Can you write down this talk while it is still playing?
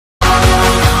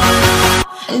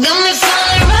Got me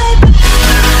falling right back.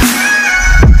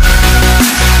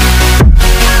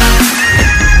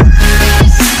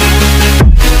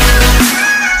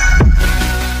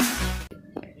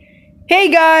 Hey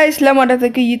guys, selamat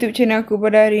datang ke YouTube channel aku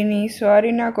pada hari ni. So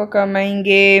hari ni aku akan main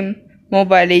game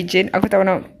Mobile Legend. Aku tak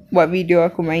pernah buat video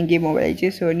aku main game Mobile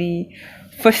Legend. So ni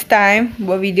first time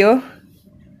buat video.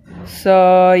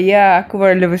 So yeah, aku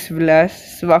baru level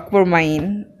 11 sebab aku baru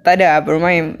main. Tak ada baru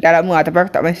main dah lama tapi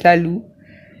aku tak main selalu.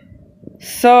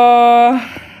 So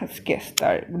let's get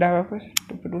start. Dah berapa?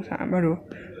 22 saat baru.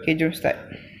 Okay, jom start.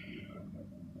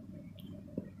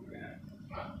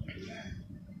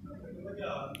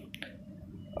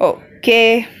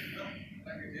 Okay.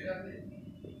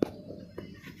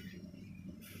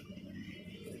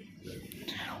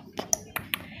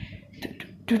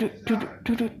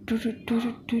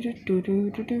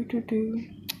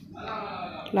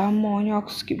 Lamanya aku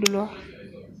skip dulu.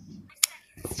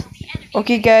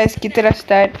 Okay guys, kita dah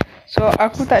start. So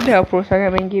aku tak ada pro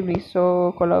sangat main game ni.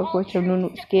 So kalau aku macam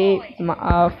nunuk sikit,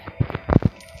 maaf.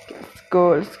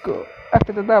 Let's go.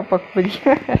 Aku tak tahu apa aku beli.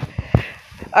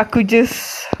 Aku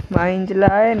just main je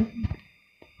lah kan.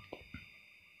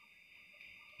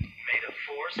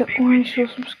 The orange show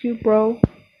some skill, bro.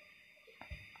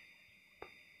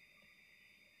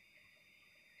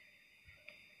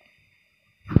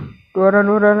 Dua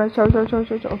orang lah. Ciao.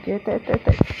 Okay,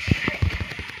 attack.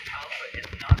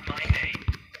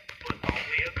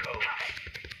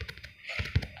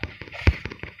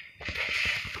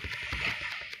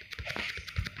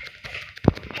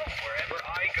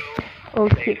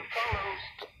 Okay.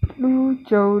 Lu.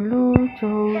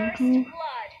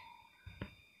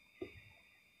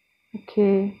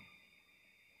 Okay.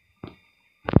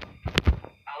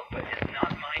 Alpha is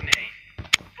not my name,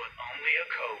 but only a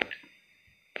code.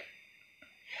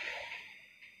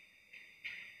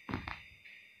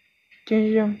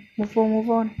 Jom. Move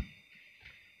on.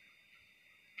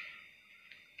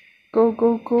 Go.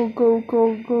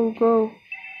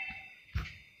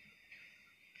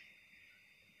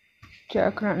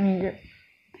 Sekejap aku nak ni je.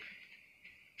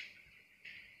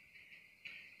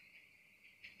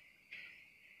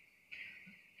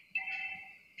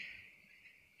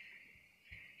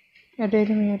 Ada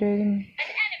enemy.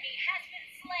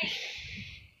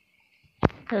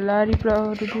 Dah lari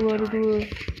pula. Ada dua.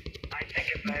 I think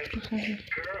about girls.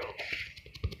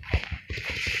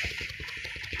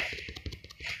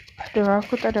 Aduh,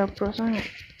 aku tak ada pro sangat.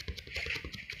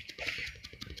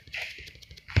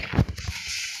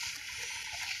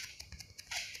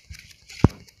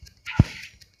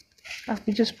 Aku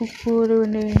just pukul dia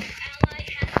benda ni.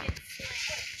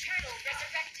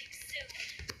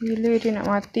 Bila dia nak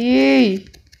mati?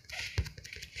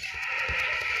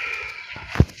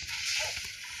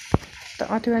 Tak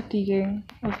mati geng.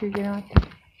 Okay, nak mati.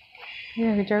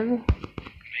 Ni nak jaga.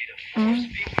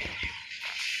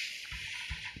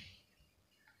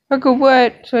 Aku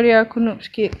buat. Sorry, aku noob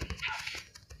sikit.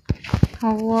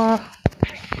 Allah.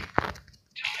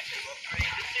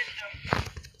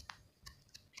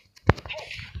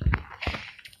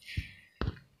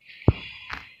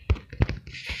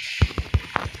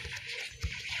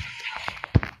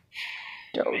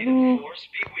 Jauh dulu.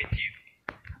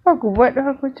 Apa aku buat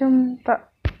dah? Aku macam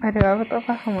tak ada. Aku tak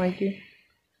faham lagi.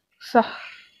 Sah.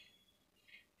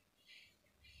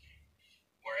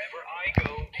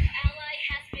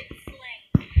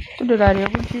 Tu dah lari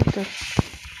apa cerita?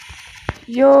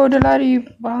 Yo, dah lari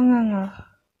bangang lah.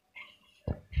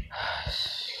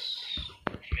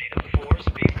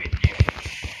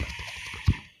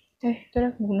 Tadi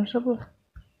aku bunuh siapa?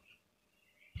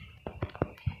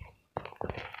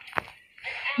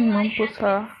 Mampus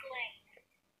lah.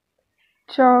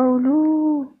 Ciao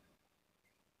lu.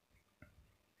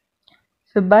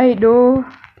 Sebaik doh.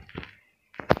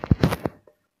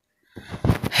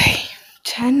 Hei,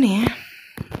 macam mana ya?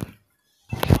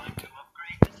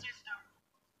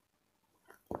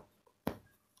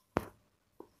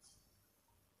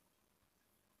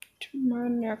 Macam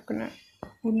mana aku nak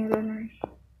bunuh orang ni?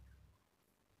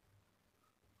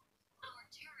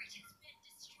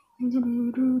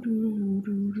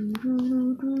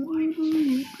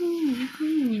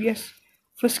 Yes.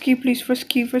 First kill please. First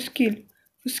kill.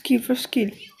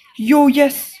 Yo,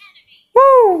 yes.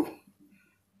 Woo.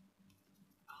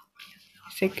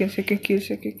 Second kill.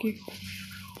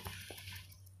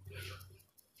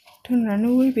 Don't run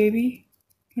away, baby.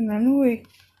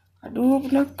 Aduh,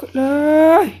 penakut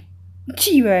lah.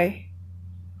 Benci bai.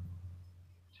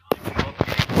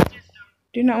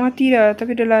 Dia nak mati dah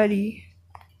tapi dia lari.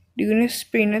 Dia guna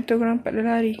sprint atau aku nampak dia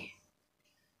lari.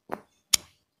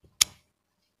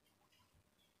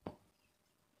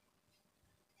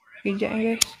 Kejap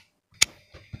guys.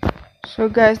 So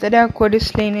guys, tadi aku ada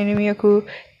slain enemy aku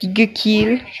 3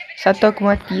 kill. 1 aku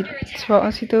mati. Sebab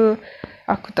masa situ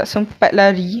aku tak sempat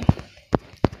lari.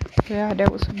 Yeah,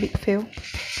 that was a big fail.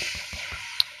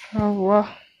 Allah.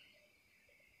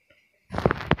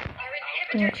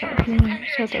 Tengok kat sini.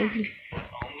 Saya tak pergi.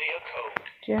 Only a code.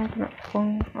 Jangan aku nak fong.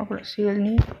 Aku nak seal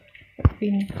ni. Tapi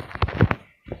ni.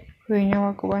 Weh,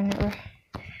 nyawa aku banyak lah.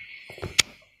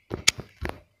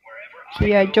 So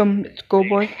yeah, jom. Let's go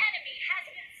boy.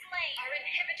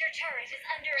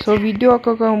 So video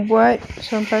aku akan buat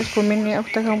sampai 10 minit.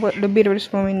 Aku tak akan buat lebih daripada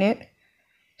 10 minit.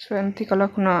 So nanti kalau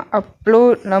aku nak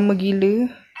upload lama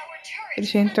gila. At the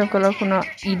same time kalau aku nak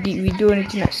edit video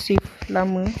nanti nak save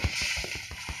lama.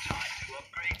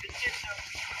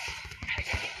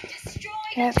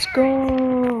 Let's go.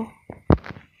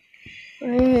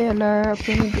 Alah, apa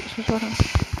ni duduk seorang.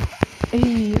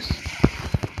 Yes.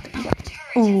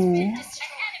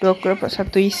 Tu aku dapat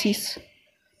 1 assist.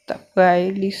 Tak apa,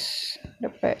 at least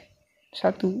dapat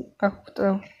 1. Aku tak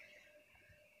tahu.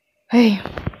 Hey.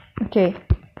 Okay.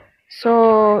 So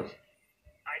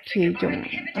okay, jom.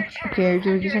 Okay,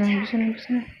 jom pergi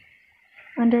sana.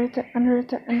 Under attack. Under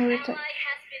attack.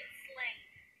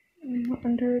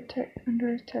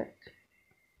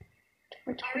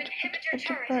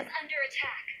 Cepat.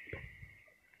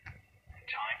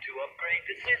 Time to upgrade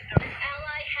the system.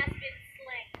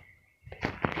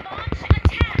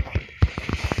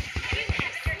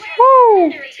 Woo!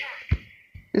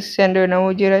 Kesian dia nama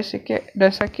je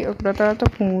dah sakit aku rata-rata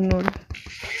pembunuh dia.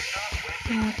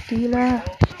 Matilah.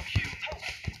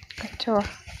 Kacau lah.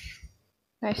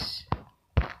 Nice.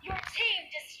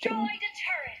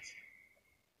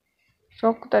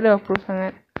 So aku tak ada pro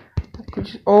sangat. Aku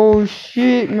just, oh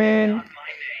shit man.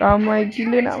 Ramai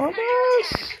gila nak mampus.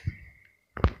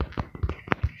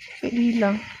 Dia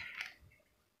hilang.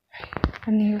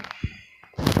 Ani lah.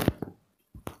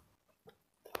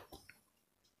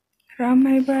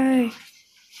 Ramai bye.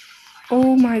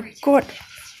 Oh my god.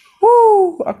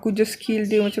 Woo, aku just kill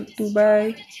dia macam tu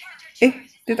bye.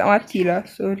 Dia tak mati lah.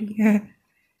 Sorry.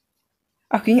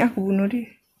 Aku ingat aku bunuh dia.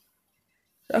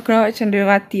 Aku nampak macam dia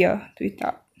mati lah. Tapi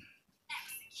tak.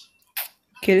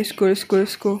 Okay, let's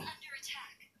go.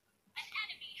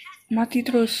 Mati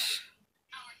terus.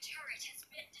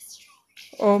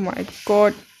 Oh my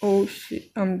god. Oh shit.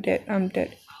 I'm dead.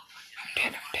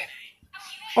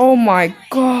 Oh my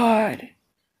god.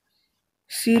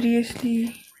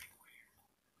 Seriously.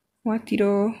 Mati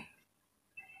doh.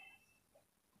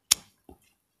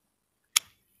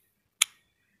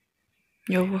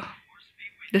 Ya Allah.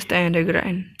 Dah start ada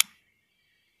gerakan.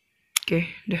 Okay,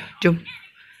 dah. Jom.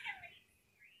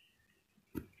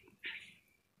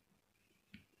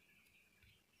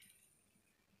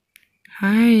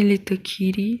 Hi, little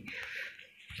kitty.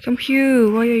 Come here.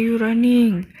 Why are you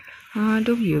running?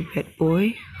 Don't be a bad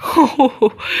boy.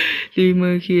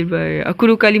 5 kill bye. Aku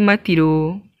 2 kali mati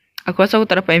doh. Aku rasa aku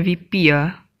tak dapat MVP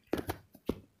lah.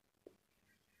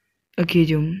 Okay,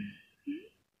 jom.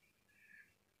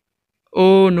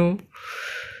 Oh no.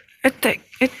 Attack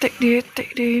dia.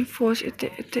 Enforce.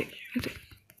 Attack.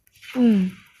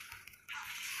 Boom.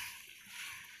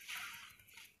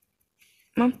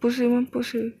 Mampus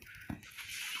dia.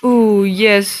 Oh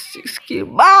yes. 6 kill.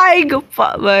 Bye.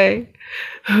 Gempak bye.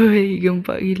 Hei,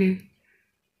 gempak gila.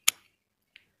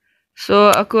 So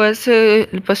aku rasa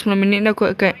lepas 10 minit dah aku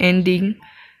akan ending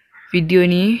video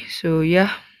ni. So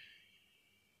yeah.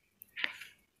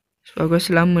 So aku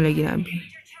rasa lama lagi nak habis.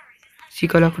 Si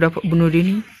kalau aku dapat bunuh dia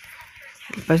ni,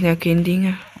 lepas ni aku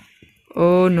ending lah.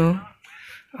 Oh no.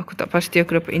 Aku tak pasti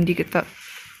aku dapat ending ke tak.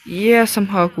 Yeah,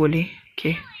 somehow aku boleh.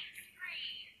 Okay.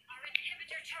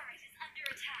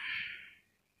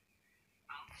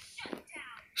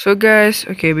 So guys,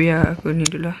 okay biar aku ni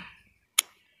dulu lah.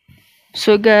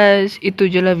 So guys, itu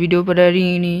je lah video pada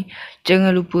hari ini.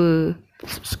 Jangan lupa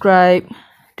subscribe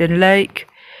dan like.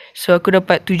 So aku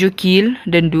dapat 7 kill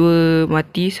dan 2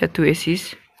 mati, 1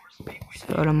 assist.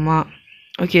 So alamak.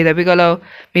 Okay, tapi kalau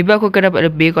maybe aku akan dapat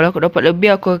lebih. Kalau aku dapat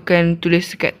lebih, aku akan tulis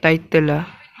dekat title lah.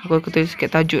 Aku akan tulis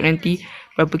dekat tajuk nanti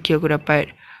berapa kill aku dapat.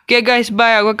 Okay guys,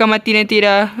 bye. Aku akan mati nanti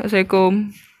dah.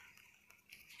 Assalamualaikum.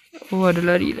 Oh, ada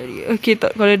lari. Okay,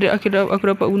 tak, kalau ada aku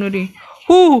dapat bunuh dia.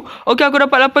 Okay, aku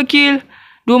dapat 8 kill,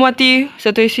 2 mati,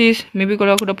 1 assist. Maybe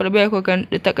kalau aku dapat lebih, aku akan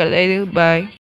letak kat title. Bye.